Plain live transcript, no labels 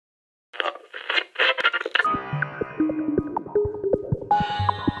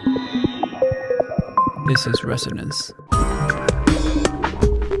This is Resonance.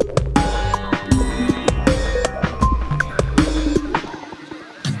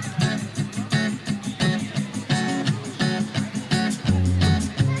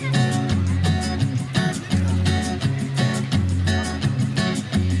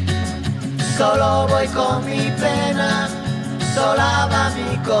 Solo voy con mi pena, sola va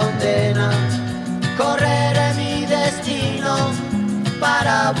mi condena. Correré mi destino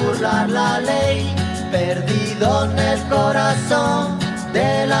para burlar la ley, perdido en el corazón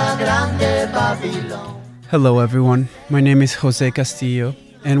de la grande Babilón. Hello everyone, my name is Jose Castillo,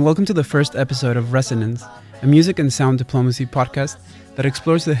 and welcome to the first episode of Resonance, a music and sound diplomacy podcast that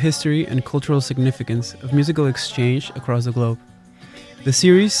explores the history and cultural significance of musical exchange across the globe. The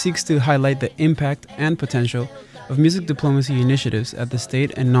series seeks to highlight the impact and potential of music diplomacy initiatives at the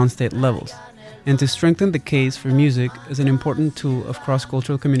state and non-state levels, and to strengthen the case for music as an important tool of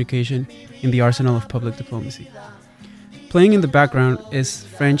cross-cultural communication in the arsenal of public diplomacy. Playing in the background is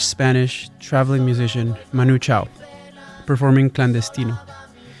French-Spanish traveling musician Manu Chao, performing Clandestino.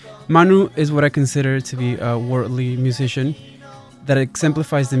 Manu is what I consider to be a worldly musician that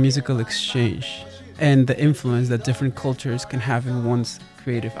exemplifies the musical exchange and the influence that different cultures can have in one's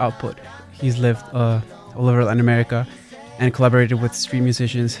creative output. He's lived all over Latin America and collaborated with street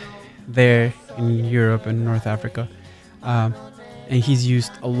musicians there in Europe and North Africa. And he's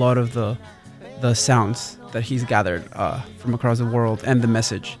used a lot of the sounds that he's gathered from across the world and the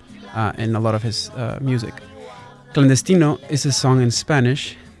message in a lot of his music. Clandestino is a song in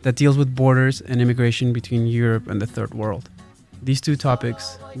Spanish that deals with borders and immigration between Europe and the Third World. These two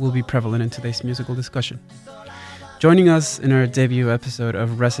topics will be prevalent in today's musical discussion. Joining us in our debut episode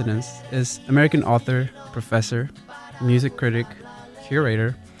of Resonance is American author, professor, music critic,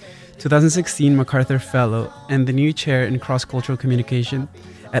 curator, 2016 MacArthur Fellow, and the new chair in cross-cultural communication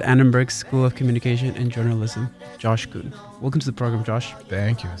at Annenberg School of Communication and Journalism, Josh Kuhn. Welcome to the program, Josh.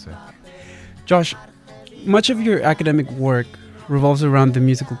 Thank you, Jose. Josh, much of your academic work revolves around the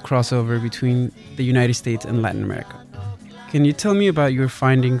musical crossover between the United States and Latin America. Can you tell me about your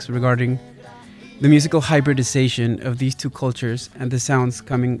findings regarding the musical hybridization of these two cultures and the sounds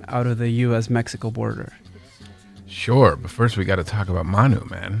coming out of the U.S Mexico border? Sure, but first we got to talk about Manu,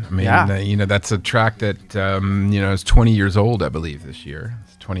 man. I mean, Yeah. that's a track that, is 20 years old, I believe, this year.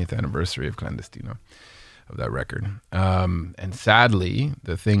 It's the 20th anniversary of Clandestino, of that record. And sadly,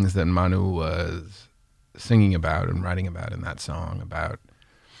 the things that Manu was singing about and writing about in that song, about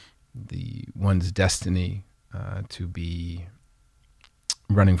one's destiny to be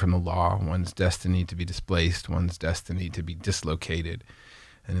running from the law, one's destiny to be displaced, one's destiny to be dislocated.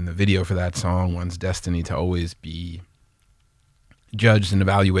 And in the video for that song, one's destiny to always be judged and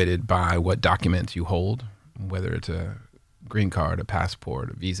evaluated by what documents you hold, whether it's a green card, a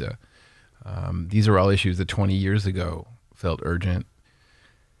passport, a visa. These are all issues that 20 years ago felt urgent,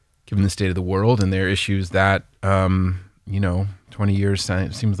 given the state of the world, and they're issues that, 20 years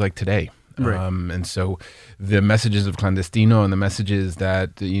seems like today. Right. And so the messages of Clandestino and the messages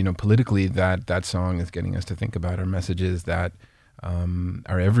that, politically that song is getting us to think about are messages that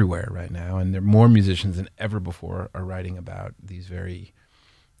are everywhere right now. And there are more musicians than ever before are writing about these very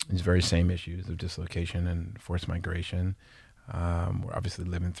same issues of dislocation and forced migration. We're obviously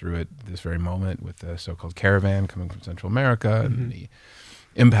living through it this very moment with the so-called caravan coming from Central America and the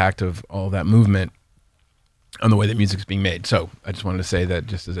impact of all that movement on the way that music's being made. So I just wanted to say that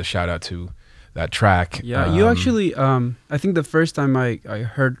just as a shout out to that track. Yeah, you actually, I think the first time I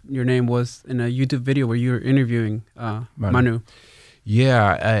heard your name was in a YouTube video where you were interviewing Manu.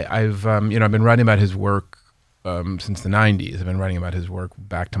 Yeah, I've been writing about his work since the 90s. I've been writing about his work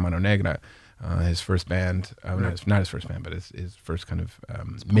back to Mano Negra, his first band. Not his first band, but his first kind of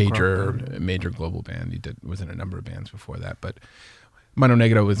major global band. He was in a number of bands before that, but Mano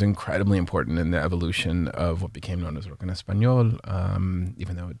Negra was incredibly important in the evolution of what became known as rock en español,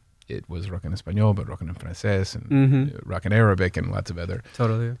 even though it was rock en español, but rock en francés and rock en Arabic and lots of other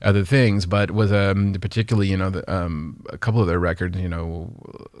things. But was particularly, a couple of their records, an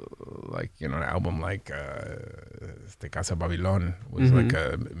album like Este Casa Babilón was like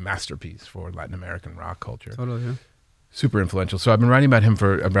a masterpiece for Latin American rock culture. Totally, yeah. Super influential. So I've been writing about him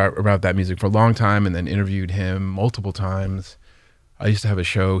about that music for a long time, and then interviewed him multiple times. I used to have a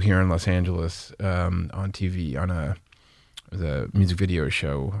show here in Los Angeles on TV it was a music video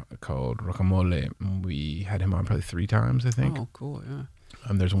show called Rockamole. We had him on probably 3 times, I think. Oh, cool, yeah.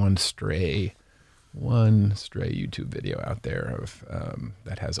 There's one stray YouTube video out there of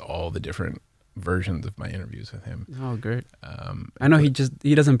that has all the different versions of my interviews with him. Oh, great. I know he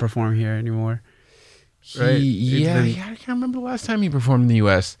doesn't perform here anymore. right? I can't remember the last time he performed in the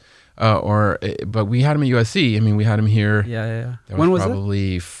U.S. But we had him at USC. I mean, we had him here. Yeah. When was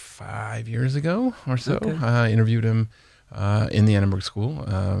probably 5 years ago or so. Okay. Interviewed him in the Annenberg School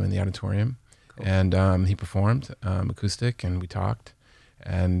in the auditorium, cool. And he performed acoustic, and we talked.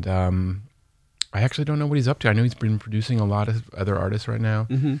 And I actually don't know what he's up to. I know he's been producing a lot of other artists right now,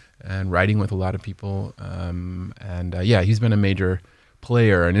 and writing with a lot of people. Yeah, he's been a major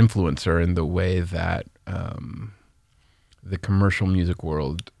player and influencer in the way that the commercial music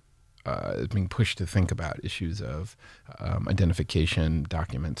world is being pushed to think about issues of identification,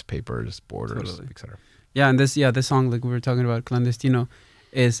 documents, papers, borders, etc. Yeah, and this song, like we were talking about, Clandestino,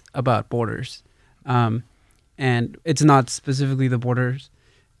 is about borders, and it's not specifically the borders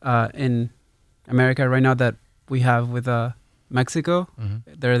in America right now that we have with Mexico.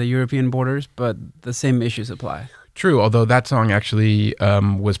 They're the European borders, but the same issues apply. True, although that song actually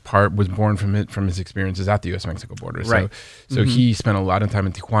was born from his experiences at the U.S. Mexico border. Right. So he spent a lot of time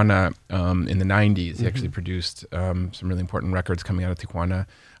in Tijuana in the 90s. He actually produced some really important records coming out of Tijuana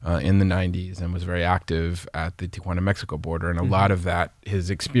in the 90s, and was very active at the Tijuana-Mexico border. And a lot of that, his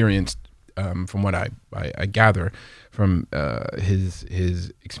experience, from what I gather, from his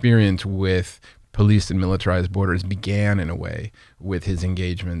experience with police and militarized borders began in a way with his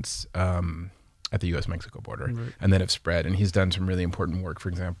engagements at the U.S. Mexico border, and then have spread. And he's done some really important work, for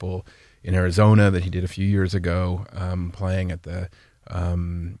example, in Arizona that he did a few years ago, playing at the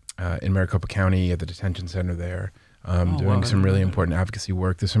in Maricopa County at the detention center there, doing some really important advocacy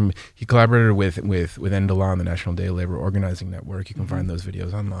work. He collaborated with NDLA, the National Day of Labor Organizing Network. You can find those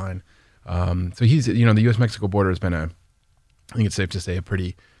videos online. So he's, the U.S. Mexico border has been I think it's safe to say, a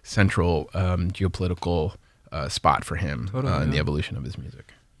pretty central geopolitical spot for him in the evolution of his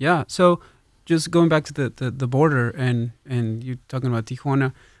music. Yeah. So just going back to the border and you talking about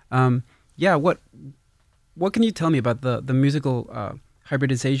Tijuana, what can you tell me about the musical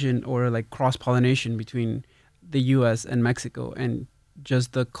hybridization or like cross-pollination between the U.S. and Mexico and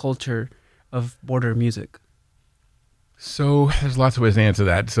just the culture of border music? So there's lots of ways to answer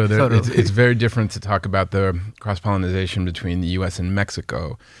that. So it's very different to talk about the cross-pollination between the U.S. and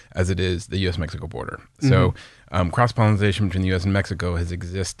Mexico as it is the U.S.-Mexico border. So cross-pollination between the U.S. and Mexico has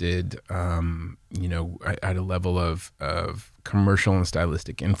existed, at a level of commercial and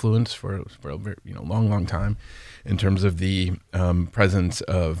stylistic influence for a very, long time, in terms of the presence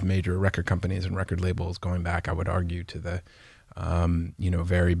of major record companies and record labels going back, I would argue, to the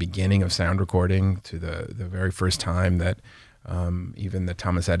very beginning of sound recording, to the very first time that even the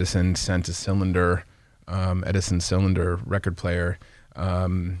Thomas Edison sent a Edison cylinder record player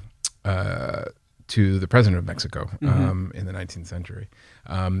to the president of Mexico in the 19th century.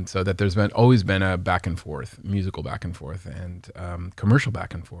 So that there's always been a back and forth, musical back and forth, and commercial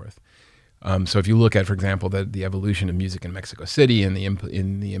back and forth. So if you look at, for example, the evolution of music in Mexico City and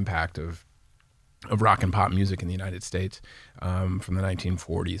the impact of rock and pop music in the United States from the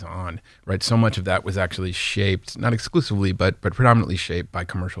 1940s on, right? So much of that was actually shaped, not exclusively, but predominantly shaped by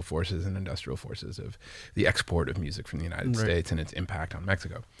commercial forces and industrial forces of the export of music from the United States and its impact on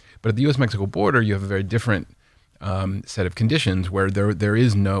Mexico. But at the U.S.-Mexico border, you have a very different set of conditions where there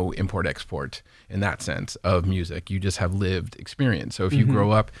is no import-export in that sense of music. You just have lived experience. So if you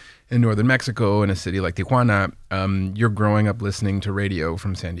grow up in northern Mexico in a city like Tijuana, you're growing up listening to radio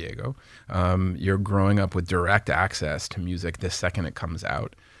from San Diego. You're growing up with direct access to music the second it comes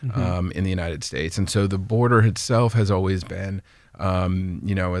out in the United States. And so the border itself has always been,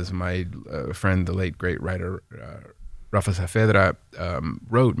 as my friend, the late great writer Rafa Saavedra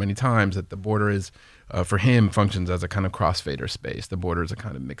wrote many times, that the border is, for him, functions as a kind of crossfader space. The border is a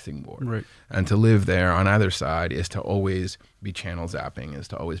kind of mixing board. Right. And to live there on either side is to always be channel zapping, is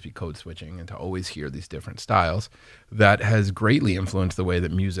to always be code switching, and to always hear these different styles. That has greatly influenced the way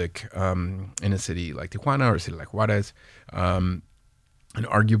that music in a city like Tijuana or a city like Juarez, and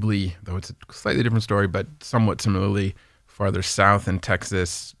arguably, though it's a slightly different story, but somewhat similarly, farther south in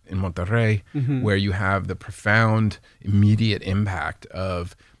Texas, in Monterrey, where you have the profound, immediate impact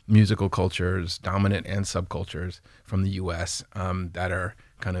of musical cultures, dominant and subcultures from the U.S. That are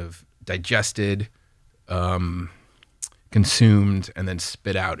kind of digested, consumed, and then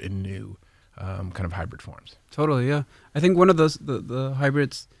spit out in new kind of hybrid forms. Totally, yeah. I think one of those the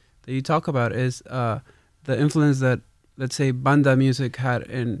hybrids that you talk about is the influence that, let's say, banda music had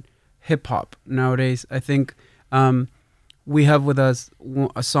in hip hop nowadays. I think we have with us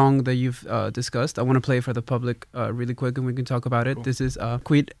a song that you've discussed. I want to play it for the public really quick, and we can talk about it. Cool. This is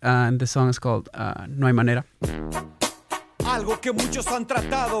Quid, and the song is called No Hay Manera. Algo que muchos han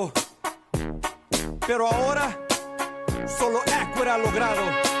tratado, pero ahora solo Ep.1 ha logrado.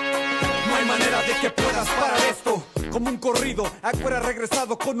 No hay manera de que puedas parar esto. Como un corrido, Acuera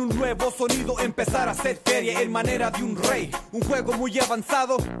regresado con un nuevo sonido. Empezar a hacer feria en manera de un rey. Un juego muy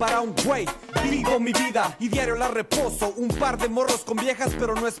avanzado para un güey. Vivo mi vida y diario la reposo. Un par de morros con viejas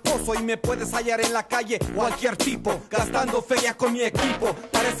pero no esposo. Y me puedes hallar en la calle cualquier tipo, gastando feria con mi equipo.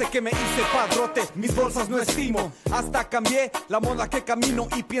 Parece que me hice padrote, mis bolsas no estimo. Hasta cambié la moda que camino.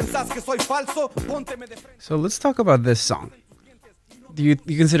 Y piensas que soy falso, pónteme de frente. So let's talk about this song. Do you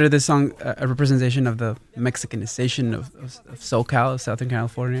consider this song a representation of the Mexicanization of SoCal, of Southern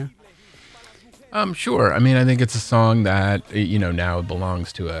California? Sure. I mean, I think it's a song that, you know, now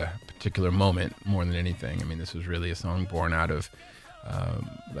belongs to a particular moment more than anything. I mean, this was really a song born out of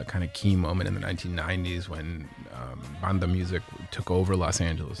that kind of key moment in the 1990s when banda music took over Los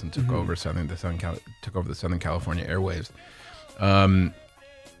Angeles and took over the Southern California airwaves.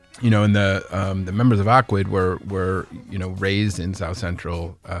 You know, and the members of Aquid were you know, raised in South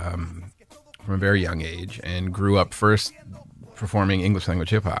Central from a very young age and grew up first performing English language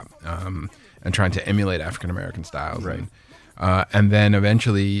hip hop and trying to emulate African American styles, Right. And then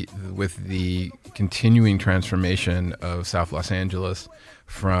eventually, with the continuing transformation of South Los Angeles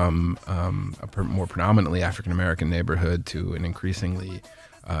from a more predominantly African American neighborhood to an increasingly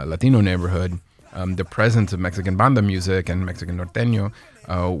Latino neighborhood, the presence of Mexican banda music and Mexican norteño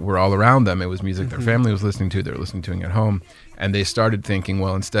were all around them. It was music their family was listening to, they were listening to it at home. And they started thinking,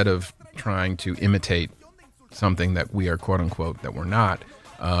 well, instead of trying to imitate something that we are, quote unquote, that we're not,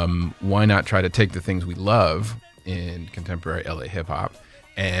 why not try to take the things we love in contemporary LA hip hop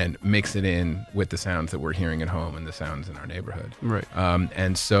and mix it in with the sounds that we're hearing at home and the sounds in our neighborhood. Right.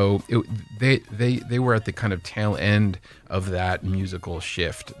 And so they were at the kind of tail end of that musical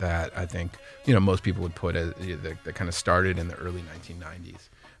shift that I think, you know, most people would put as that kind of started in the early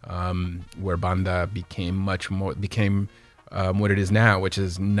 1990s, where banda became what it is now, which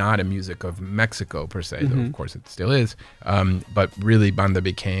is not a music of Mexico per se, though of course it still is, but really banda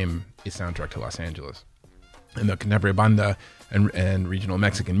became a soundtrack to Los Angeles. And the contemporary banda and regional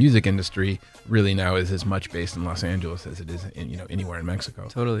Mexican music industry really now is as much based in Los Angeles as it is in, you know, anywhere in Mexico.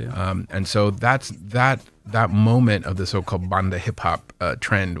 Totally. Yeah. And so that's that moment of the so-called banda hip hop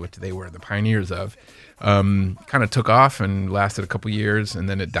trend, which they were the pioneers of, kind of took off and lasted a couple years, and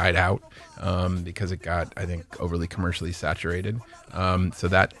then it died out because it got, I think, overly commercially saturated. So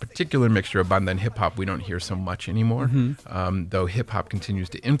that particular mixture of banda and hip hop we don't hear so much anymore, though hip hop continues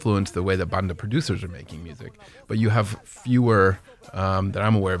to influence the way that banda producers are making music. But you have fewer, that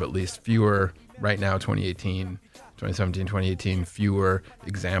I'm aware of at least, fewer right now, 2017, 2018, fewer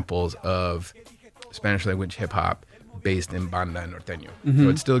examples of Spanish language hip hop based in banda and norteño. So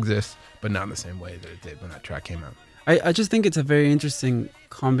it still exists, but not in the same way that it did when that track came out. I just think it's a very interesting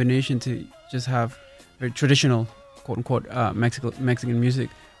combination to just have very traditional, quote unquote, Mexican music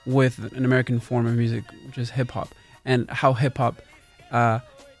with an American form of music, which is hip hop, and how hip hop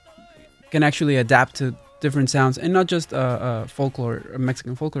can actually adapt to different sounds, and not just folklore,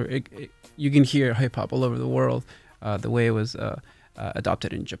 Mexican folklore. You can hear hip hop all over the world, the way it was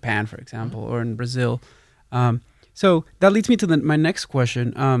adopted in Japan, for example, or in Brazil. So that leads me to my next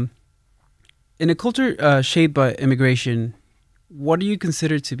question. In a culture shaped by immigration, what do you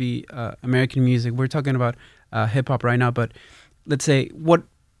consider to be American music? We're talking about hip hop right now, but let's say what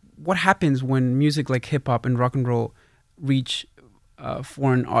happens when music like hip hop and rock and roll reach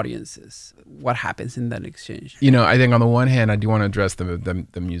foreign audiences? What happens in that exchange? You know, I think on the one hand, I do want to address the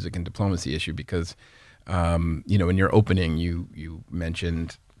music and diplomacy issue because, you know, in your opening, you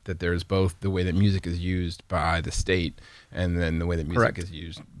mentioned that there's both the way that music is used by the state and then the way that music is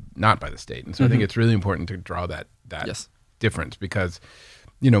used not by the state. And so I think it's really important to draw that Yes. difference because,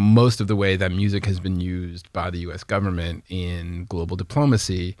 you know, most of the way that music has been used by the U.S. government in global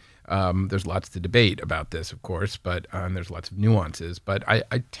diplomacy, there's lots to debate about this, of course, but there's lots of nuances. But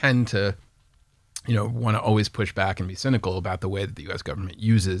I tend to, you know, want to always push back and be cynical about the way that the U.S. government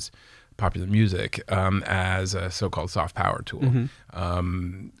uses popular music as a so-called soft power tool.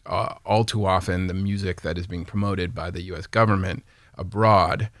 All too often, the music that is being promoted by the U.S. government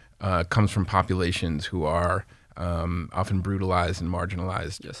abroad comes from populations who are often brutalized and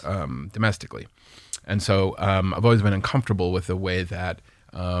marginalized domestically. And so I've always been uncomfortable with the way that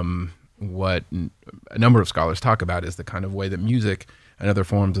what a number of scholars talk about is the kind of way that music and other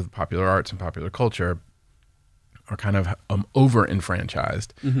forms of popular arts and popular culture are kind of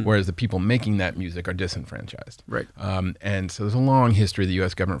over-enfranchised, whereas the people making that music are disenfranchised. Right. And so there's a long history of the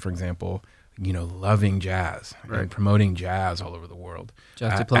U.S. government, for example, you know, loving jazz and promoting jazz all over the world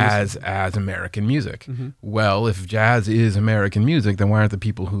as American music. Well, if jazz is American music, then why aren't the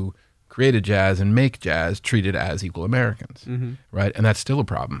people who created jazz and make jazz treated as equal Americans, right? And that's still a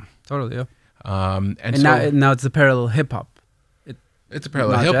problem. Totally, yeah. And so now it's the parallel hip hop. It's a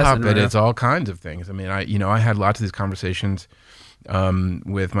parallel hip hop, but it's all kinds of things. I mean, I had lots of these conversations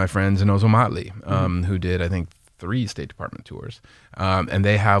with my friends in Ozomatli, who did, I think, 3 State Department tours, and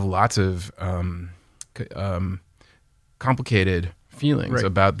they have lots of complicated feelings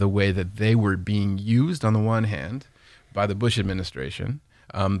about the way that they were being used on the one hand by the Bush administration,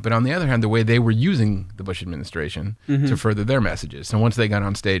 but on the other hand, the way they were using the Bush administration to further their messages. So once they got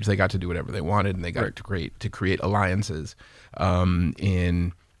on stage, they got to do whatever they wanted, and they got to create alliances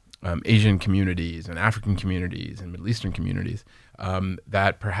in Asian communities and African communities and Middle Eastern communities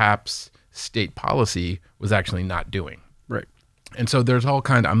that perhaps state policy was actually not doing. Right. And so there's all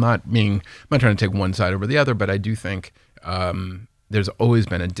kind of, I'm not trying to take one side over the other, but I do think there's always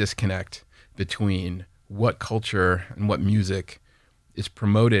been a disconnect between what culture and what music is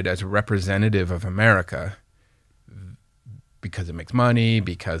promoted as a representative of America because it makes money,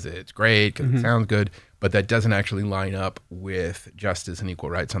 because it's great, because it sounds good, but that doesn't actually line up with justice and equal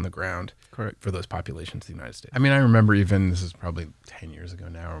rights on the ground for those populations in the United States. I mean, I remember even, this is probably 10 years ago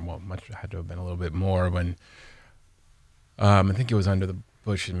now, or much had to have been a little bit more, when I think it was under the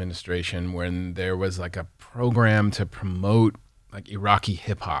Bush administration, when there was like a program to promote like Iraqi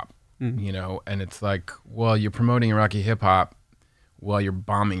hip hop, you know, and it's like, well, you're promoting Iraqi hip hop while you're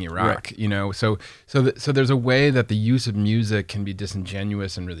bombing Iraq, you know? So there's a way that the use of music can be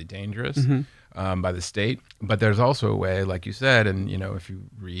disingenuous and really dangerous by the state, but there's also a way, like you said, and, you know, if you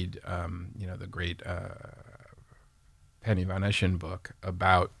read, you know, the great Penny Van Eschen book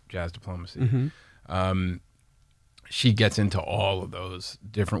about jazz diplomacy, she gets into all of those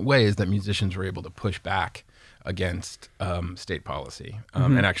different ways that musicians were able to push back against state policy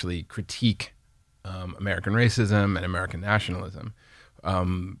and actually critique American racism and American nationalism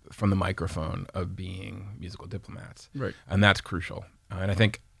from the microphone of being musical diplomats. Right. And that's crucial. And I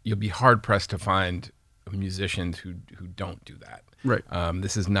think you'll be hard-pressed to find musicians who don't do that. Right.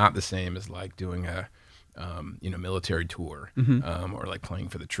 This is not the same as like doing a you know, military tour or like playing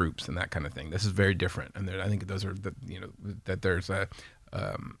for the troops and that kind of thing. This is very different. And I think those are, you know, that there's a,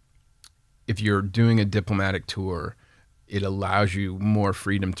 if you're doing a diplomatic tour, it allows you more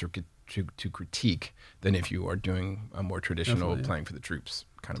freedom to critique than if you are doing a more traditional playing for the troops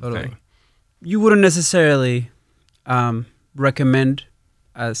kind of thing. You wouldn't necessarily recommend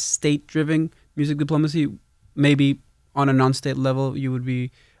a state-driven music diplomacy. Maybe on a non-state level, you would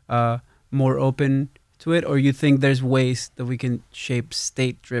be more open to it, or you think there's ways that we can shape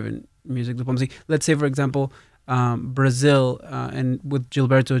state-driven music diplomacy? Let's say, for example, Brazil and with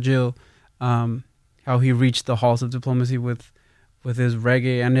Gilberto Gil, how he reached the halls of diplomacy with his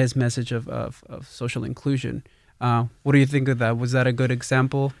reggae and his message of social inclusion. What do you think of that? Was that a good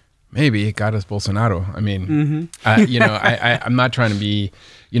example? Maybe it got us Bolsonaro. I mean, you know, I'm not trying to be,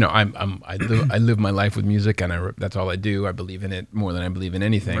 you know, I live my life with music, and that's all I do. I believe in it more than I believe in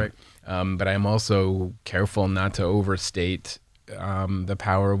anything. Right. But I'm also careful not to overstate the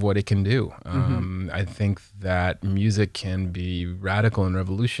power of what it can do. I think that music can be radical and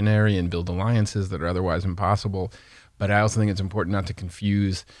revolutionary and build alliances that are otherwise impossible. But I also think it's important not to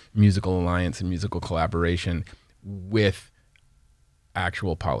confuse musical alliance and musical collaboration with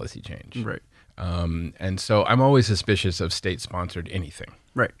actual policy change. Right. And so I'm always suspicious of state-sponsored anything.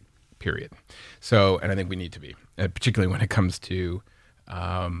 Right. Period. So, and I think we need to be, particularly when it comes to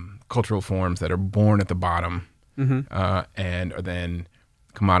cultural forms that are born at the bottom and are then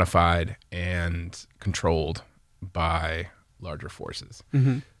commodified and controlled by larger forces.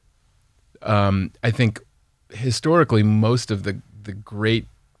 I think historically, most of the great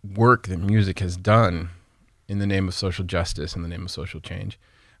work that music has done in the name of social justice, in the name of social change,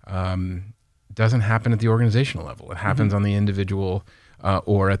 doesn't happen at the organizational level. It happens on the individual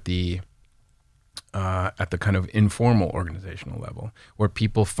or at the kind of informal organizational level, where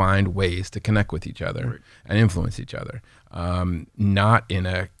people find ways to connect with each other and influence each other, not in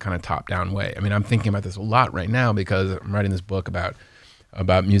a kind of top-down way. I mean, I'm thinking about this a lot right now because I'm writing this book about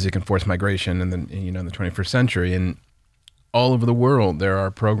music and forced migration and then, you know, in the 21st century, and all over the world there are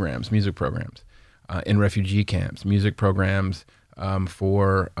programs, music programs, in refugee camps, music programs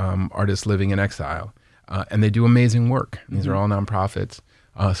for artists living in exile, and they do amazing work. These are all nonprofits,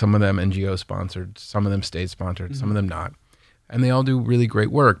 some of them NGO sponsored, some of them state sponsored, some of them not, and they all do really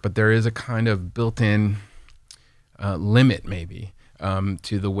great work. But there is a kind of built-in limit, maybe,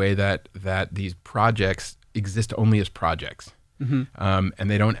 to the way that these projects exist only as projects. And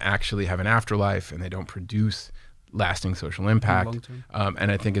they don't actually have an afterlife, and they don't produce lasting social impact.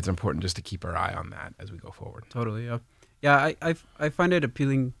 And I think it's important just to keep our eye on that as we go forward. Totally, yeah. Yeah, I find it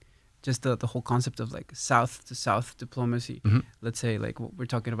appealing just the whole concept of like South to South diplomacy. Let's say like what we're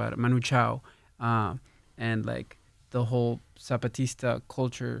talking about Manu Chao, and like the whole Zapatista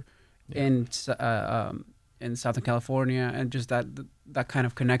culture in Southern California, and just that kind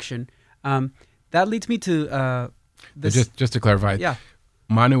of connection. That leads me to this. Just to clarify,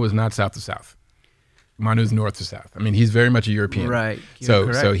 Manu was not South to South. Manu's north to south. I mean, he's very much a European. Right.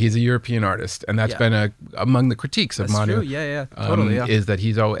 So he's a European artist, and that's been among the critiques of Manu. True. Yeah. Totally. Is that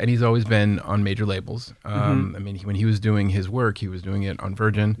he's always been on major labels. I mean, when he was doing his work, he was doing it on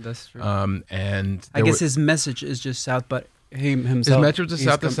Virgin. That's true. And I guess his message is just South, but himself. His message is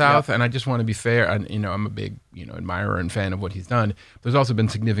South to South, and I just want to be fair. And I'm a big admirer and fan of what he's done. There's also been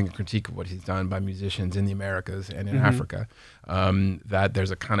significant critique of what he's done by musicians in the Americas and in Africa. That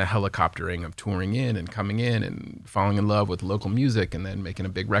there's a kind of helicoptering of touring in and coming in and falling in love with local music and then making a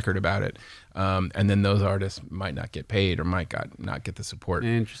big record about it. And then those artists might not get paid or might not get the support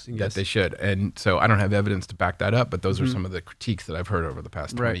that they should. And so I don't have evidence to back that up, but those are some of the critiques that I've heard over the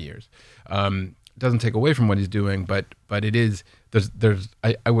past 20 years. Doesn't take away from what he's doing, but it is,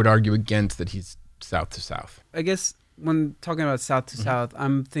 I would argue against that he's South to South. I guess when talking about South to South,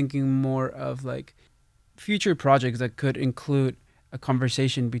 I'm thinking more of like future projects that could include a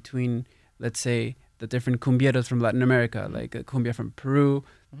conversation between, let's say, the different cumbieros from Latin America, like a cumbia from Peru,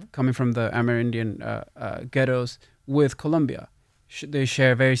 coming from the Amerindian ghettos, with Colombia. They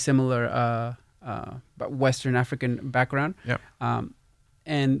share a very similar but Western African background.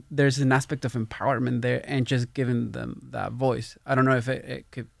 And there's an aspect of empowerment there and just giving them that voice. I don't know if it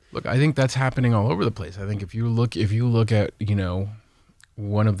could... Look, I think that's happening all over the place. I think if you look at,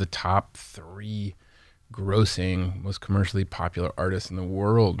 one of the top 3 grossing, most commercially popular artists in the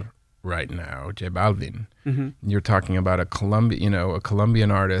world right now, J Balvin. You're talking about a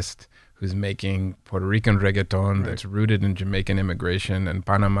Colombian artist who's making Puerto Rican reggaeton that's rooted in Jamaican immigration and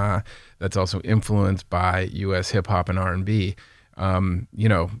Panama, that's also influenced by U.S. hip hop and R&B. All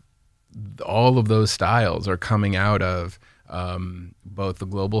of those styles are coming out of both the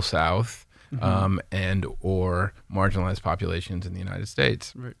global South and or marginalized populations in the United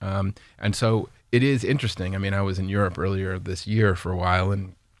States. And so it is interesting. I mean, I was in Europe earlier this year for a while,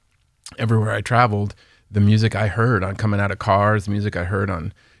 and everywhere I traveled, the music I heard on coming out of cars, the music I heard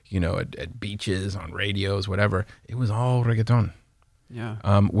on, at beaches, on radios, whatever, it was all reggaeton.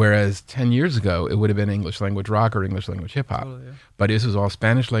 Whereas 10 years ago, it would have been English language rock or English language hip hop. But this was all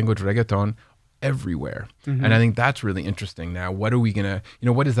Spanish language reggaeton everywhere. And I think that's really interesting. Now, what are we going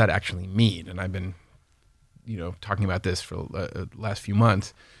to, what does that actually mean? And I've been, talking about this for the last few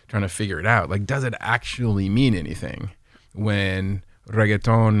months, trying to figure it out. Like, does it actually mean anything when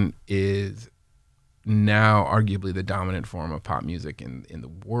reggaeton is now arguably the dominant form of pop music in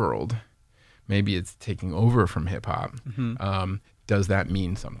the world? Maybe it's taking over from hip hop. Does that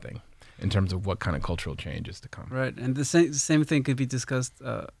mean something in terms of what kind of cultural change is to come? Right, and the same thing could be discussed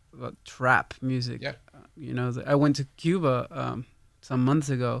about trap music. I went to Cuba some months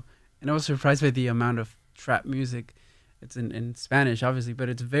ago, and I was surprised by the amount of trap music. It's in Spanish, obviously, but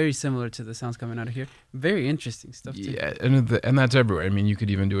it's very similar to the sounds coming out of here. Very interesting stuff too. Yeah, and that's everywhere. I mean, you could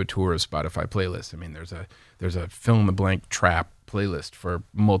even do a tour of Spotify playlists. I mean, there's a fill in the blank trap playlist for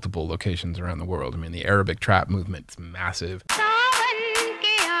multiple locations around the world. I mean, the Arabic trap movement's massive.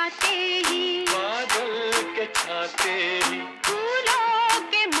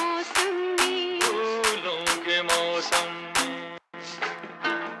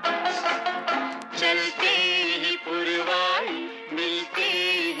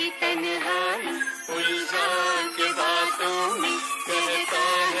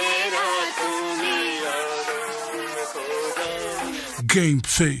 Game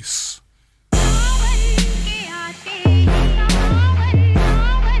face.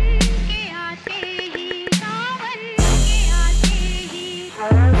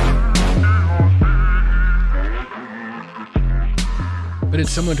 But it's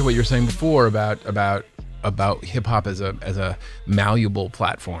similar to what you were saying before about hip hop as a malleable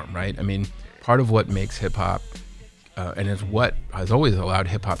platform, right? I mean, part of what makes hip hop and is what has always allowed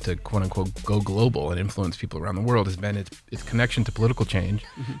hip hop to quote unquote go global and influence people around the world has been its connection to political change,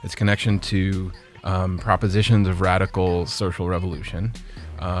 its connection to propositions of radical social revolution,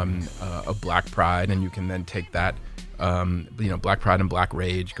 of Black pride, and you can then take that, Black pride and Black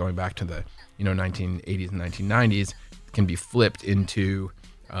rage going back to the 1980s and 1990s can be flipped into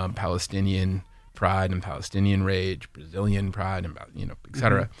Palestinian pride and Palestinian rage, Brazilian pride, and et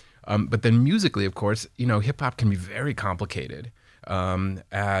cetera. But then musically, of course, hip hop can be very complicated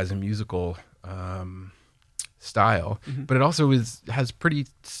as a musical style, but it also has pretty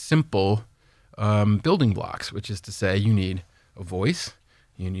simple building blocks, which is to say you need a voice,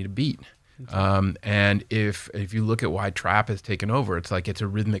 you need a beat. And if you look at why trap has taken over, it's like it's a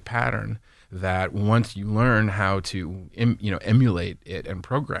rhythmic pattern that once you learn how to emulate it and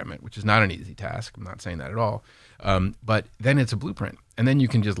program it, which is not an easy task. I'm not saying that at all. But then it's a blueprint, and then you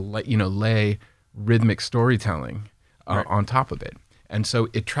can just lay rhythmic storytelling on top of it, and so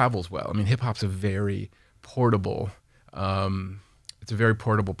it travels well. I mean, hip hop's a very portable. It's a very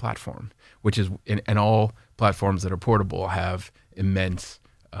portable platform, which is, and all platforms that are portable have immense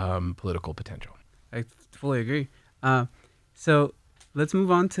political potential. I fully agree. So let's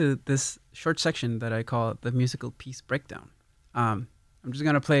move on to this short section that I call the musical piece breakdown. I'm just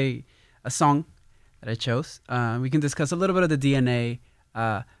going to play a song that I chose. We can discuss a little bit of the DNA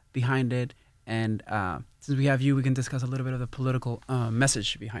behind it. And since we have you, we can discuss a little bit of the political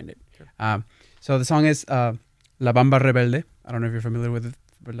message behind it. Sure. So the song is La Bamba Rebelde. I don't know if you're familiar with it,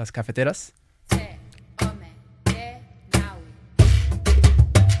 with Las Cafeteras.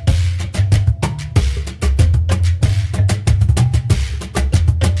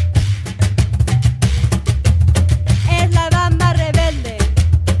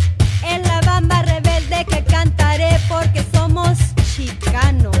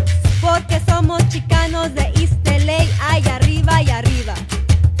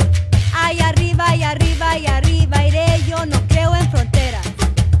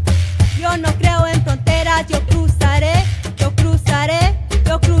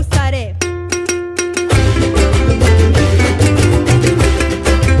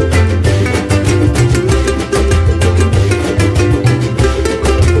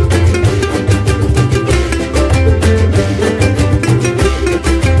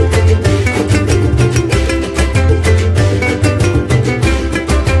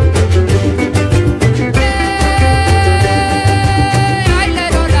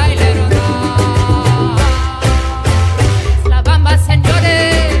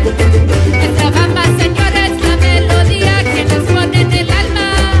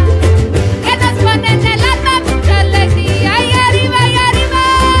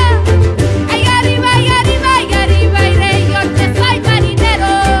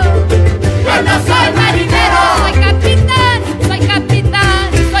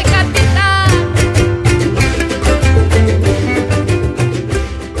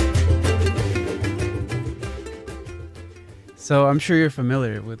 So I'm sure you're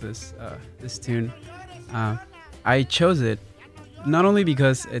familiar with this tune. I chose it not only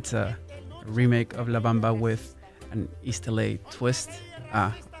because it's a remake of La Bamba with an East LA twist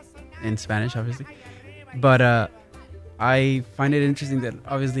in Spanish, obviously, but I find it interesting that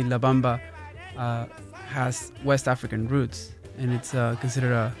obviously La Bamba has West African roots, and it's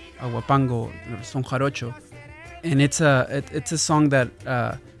considered a huapango, son jarocho, and it's a song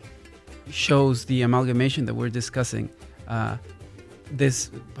that shows the amalgamation that we're discussing.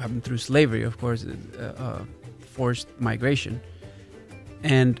 This happened through slavery, of course, forced migration.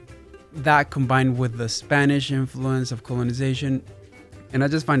 And that combined with the Spanish influence of colonization. And I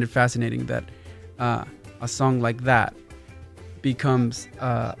just find it fascinating that a song like that becomes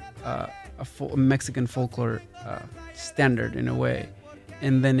a Mexican folklore standard in a way.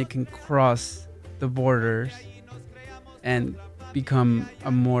 And then it can cross the borders and become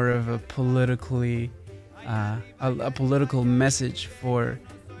a more of a politically a political message for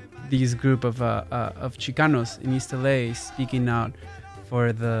these group of Chicanos in East LA, speaking out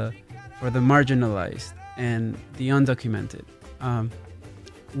for the marginalized and the undocumented.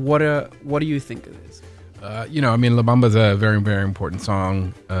 What do you think of this? I mean, La Bamba is a very, very important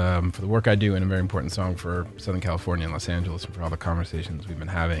song for the work I do, and a very important song for Southern California and Los Angeles, and for all the conversations we've been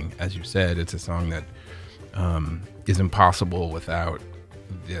having. As you said, it's a song that is impossible without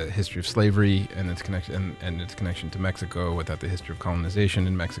the history of slavery and its connection to Mexico, without the history of colonization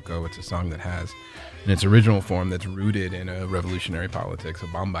in Mexico. It's a song that has, in its original form, that's rooted in a revolutionary politics, a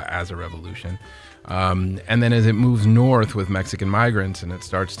Bamba as a revolution. And then as it moves north with Mexican migrants, and it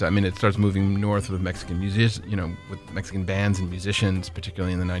starts moving north with Mexican musicians, with Mexican bands and musicians,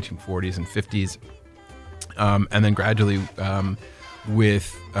 particularly in the 1940s and 50s, and then gradually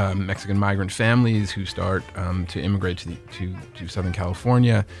with Mexican migrant families who start to immigrate to Southern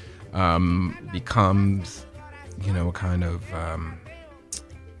California, becomes, a kind of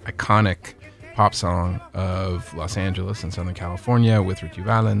iconic pop song of Los Angeles and Southern California with Richie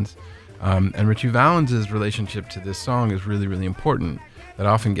Valens. And Richie Valens' relationship to this song is really, really important. That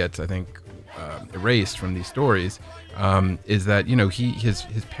often gets, I think, erased from these stories. Is that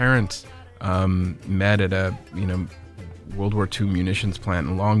his parents met at a World War II munitions plant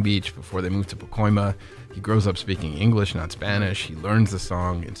in Long Beach before they moved to Pacoima. He grows up speaking English, not Spanish. He learns the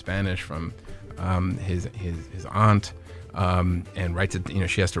song in Spanish from his aunt. and writes it.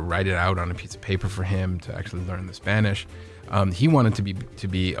 She has to write it out on a piece of paper for him to actually learn the Spanish. He wanted to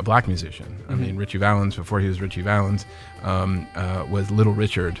be a black musician. I mean, Richie Valens, before he was Richie Valens, was Little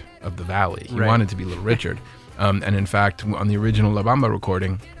Richard of the Valley. He wanted to be Little Richard. And in fact, on the original La Bamba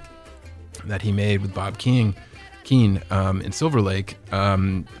recording that he made with Bob Keane in Silver Lake,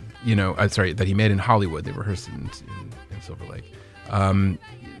 that he made in Hollywood, they rehearsed in Silver Lake.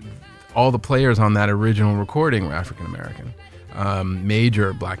 All the players on that original recording were African American.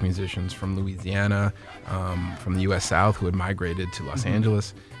 Major black musicians from Louisiana, from the U.S. South, who had migrated to Los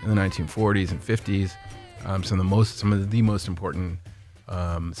Angeles in the 1940s and 50s. Some of the most important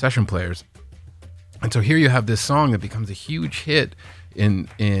session players. And so here you have this song that becomes a huge hit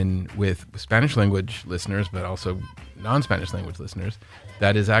with Spanish language listeners, but also non-Spanish language listeners,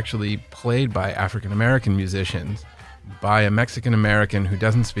 that is actually played by African American musicians by a Mexican American who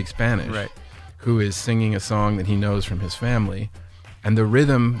doesn't speak Spanish, who is singing a song that he knows from his family, and the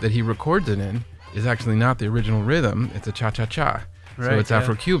rhythm that he records it in is actually not the original rhythm; it's a cha-cha-cha. So it's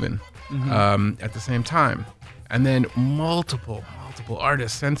Afro-Cuban at the same time, and then multiple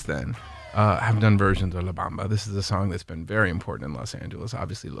artists since then have done versions of La Bamba. This is a song that's been very important in Los Angeles.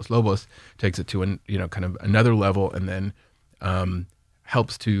 Obviously, Los Lobos takes it to kind of another level, and then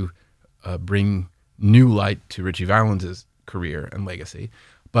helps to bring new light to Richie Valens' career and legacy.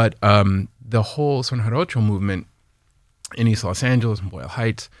 But the whole Son Jarocho movement in East Los Angeles and Boyle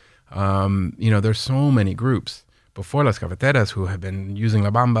Heights, there's so many groups before Las Cafeteras who have been using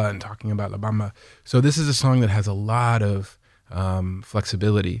La Bamba and talking about La Bamba. So this is a song that has a lot of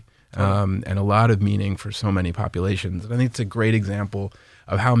flexibility and a lot of meaning for so many populations. And I think it's a great example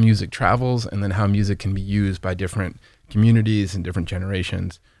of how music travels, and then how music can be used by different communities and different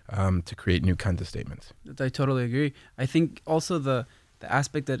generations to create new kinds of statements. I totally agree. I think also the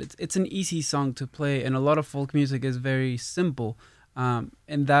aspect that it's an easy song to play, and a lot of folk music is very simple, and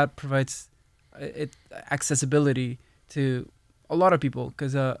that provides accessibility to a lot of people.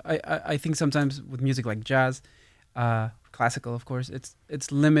 Because I think sometimes with music like jazz, classical, of course,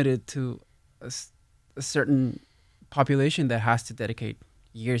 it's limited to a certain population that has to dedicate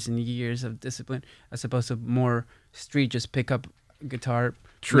years and years of discipline, as opposed to more street, just pick up guitar,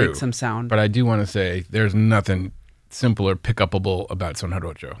 make some sound. But I do want to say there's nothing simple or pick-upable about Son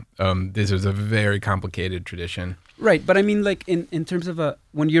Jarocho. This is a very complicated tradition. Right, but I mean, like in terms of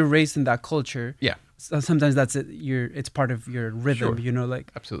when you're raised in that culture, sometimes that's it. It's part of your rhythm.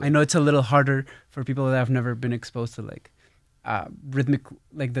 Absolutely. I know it's a little harder for people that have never been exposed to rhythmic,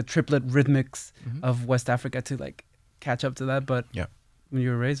 like the triplet rhythmics of West Africa to catch up to that. But when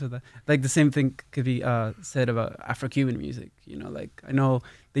you're raised with that, the same thing could be said about Afro-Cuban music. I know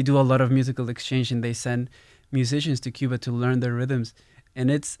they do a lot of musical exchange, and they send musicians to Cuba to learn their rhythms, and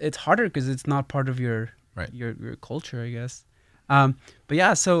it's harder because it's not part of your culture, I guess. But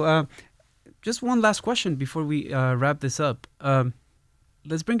yeah, so just one last question before we wrap this up.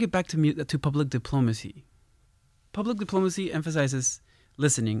 Let's bring it back to public diplomacy. Public diplomacy emphasizes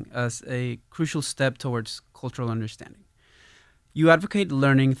listening as a crucial step towards cultural understanding. You advocate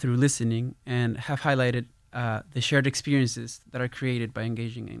learning through listening and have highlighted the shared experiences that are created by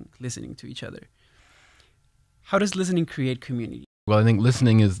engaging and listening to each other. How does listening create community? Well, I think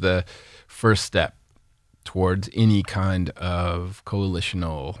listening is the first step towards any kind of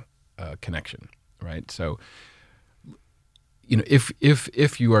coalitional connection, right? So,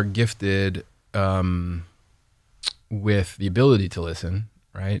 if you are gifted with the ability to listen,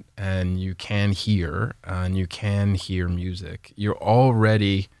 right, and you can hear music, you're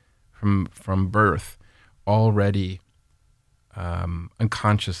already from birth already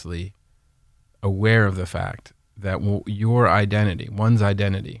unconsciously aware of the fact that your identity, one's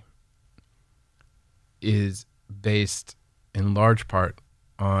identity, is based in large part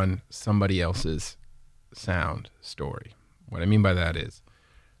on somebody else's sound story. What I mean by that is,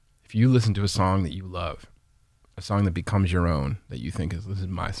 if you listen to a song that you love, a song that becomes your own, that you think this is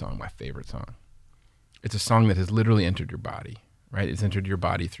my song, my favorite song, it's a song that has literally entered your body, right? It's entered your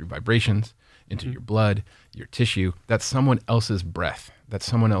body through vibrations, into your blood, your tissue. That's someone else's breath. That's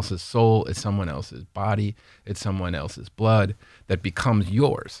someone else's soul. It's someone else's body. It's someone else's blood that becomes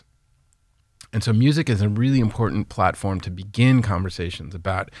yours. And so music is a really important platform to begin conversations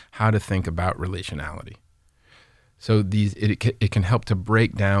about how to think about relationality. So it can help to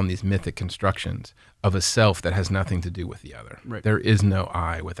break down these mythic constructions of a self that has nothing to do with the other. Right. There is no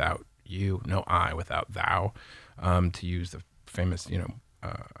I without you, no I without thou, to use the famous,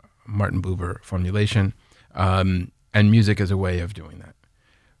 Martin Buber formulation. And music is a way of doing that.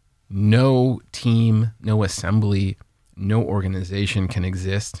 No team, no assembly, no organization can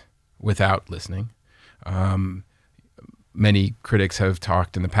exist without listening. many critics have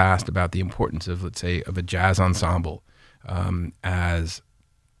talked in the past about the importance of, let's say, of a jazz ensemble as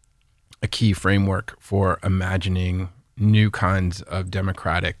a key framework for imagining new kinds of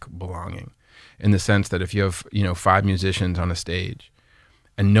democratic belonging, in the sense that if you have, 5 musicians on a stage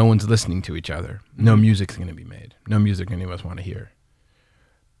and no one's listening to each other, no music's going to be made, no music any of us want to hear.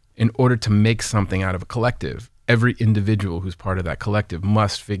 In order to make something out of a collective, every individual who's part of that collective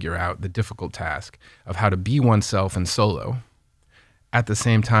must figure out the difficult task of how to be oneself in solo at the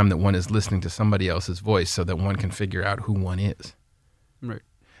same time that one is listening to somebody else's voice, so that one can figure out who one is. Right.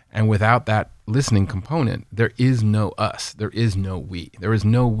 And without that listening component, there is no us. There is no we. There is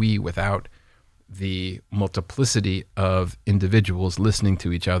no we without the multiplicity of individuals listening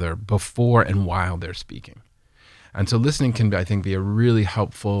to each other before and while they're speaking. And so listening can, I think, be a really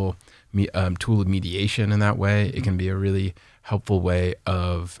helpful tool of mediation in that way. It can be a really helpful way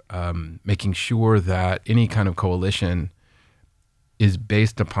of making sure that any kind of coalition is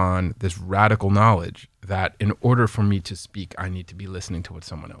based upon this radical knowledge that in order for me to speak, I need to be listening to what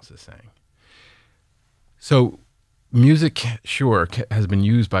someone else is saying. So music, sure, has been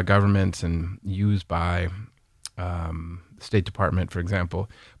used by governments and used by State Department, for example,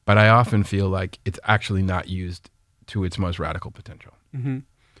 but I often feel like it's actually not used to its most radical potential. Mm-hmm.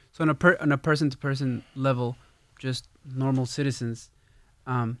 So on a person-to-person level, just normal citizens,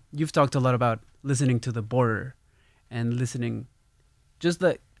 you've talked a lot about listening to the border and listening, just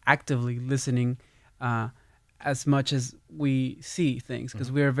like actively listening as much as we see things,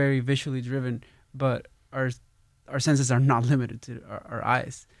 because we are very visually driven, but our senses are not limited to our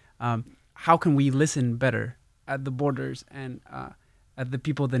eyes. How can we listen better at the borders and at the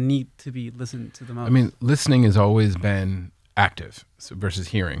people that need to be listened to the most? I mean, listening has always been active versus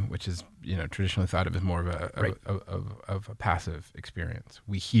hearing, which is traditionally thought of as more of a passive experience.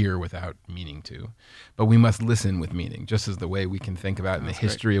 We hear without meaning to, but we must listen with meaning, just as the way we can think about in the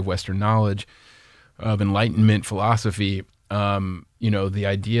history of Western knowledge, of Enlightenment philosophy. The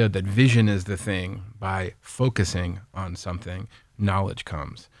idea that vision is the thing. By focusing on something, knowledge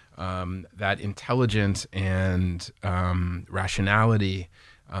comes. That intelligence and rationality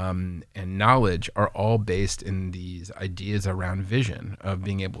and knowledge are all based in these ideas around vision, of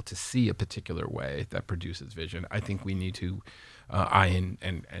being able to see a particular way that produces vision. I think we need to, I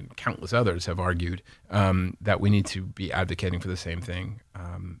and countless others have argued that we need to be advocating for the same thing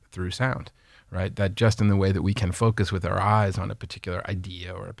through sound, right? That just in the way that we can focus with our eyes on a particular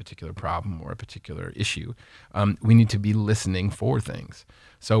idea or a particular problem or a particular issue, we need to be listening for things.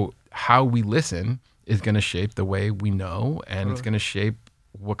 So how we listen is going to shape the way we know, and it's going to shape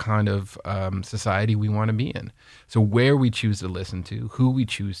what kind of society we want to be in. So where we choose to listen to, who we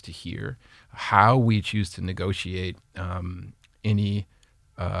choose to hear, how we choose to negotiate any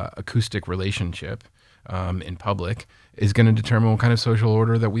acoustic relationship in public is going to determine what kind of social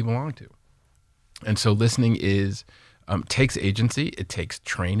order that we belong to. And so listening takes agency, it takes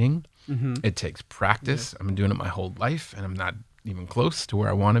training, it takes practice. I've been doing it my whole life, and I'm not even close to where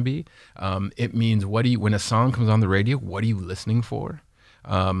I want to be. It means, when a song comes on the radio, what are you listening for?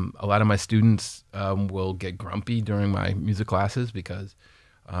 A lot of my students will get grumpy during my music classes because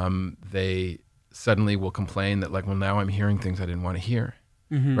they suddenly will complain that, like, well, now I'm hearing things I didn't want to hear.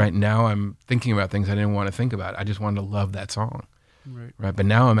 Right now I'm thinking about things I didn't want to think about. I just wanted to love that song. Right. But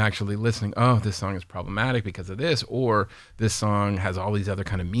now I'm actually listening. Oh, this song is problematic because of this, or this song has all these other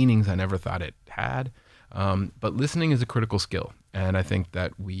kind of meanings I never thought it had. But listening is a critical skill, and I think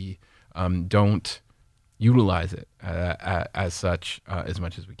that we don't utilize it as such as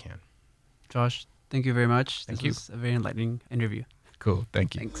much as we can. Josh, thank you very much. Thank this you. was a very enlightening interview. Cool.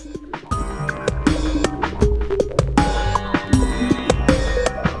 Thank you. Thanks.